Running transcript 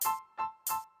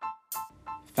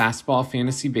Fastball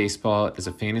Fantasy Baseball is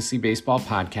a fantasy baseball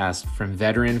podcast from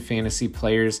veteran fantasy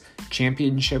players,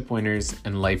 championship winners,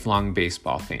 and lifelong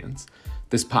baseball fans.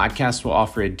 This podcast will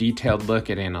offer a detailed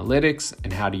look at analytics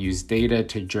and how to use data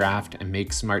to draft and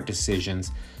make smart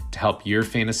decisions to help your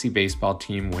fantasy baseball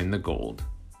team win the gold.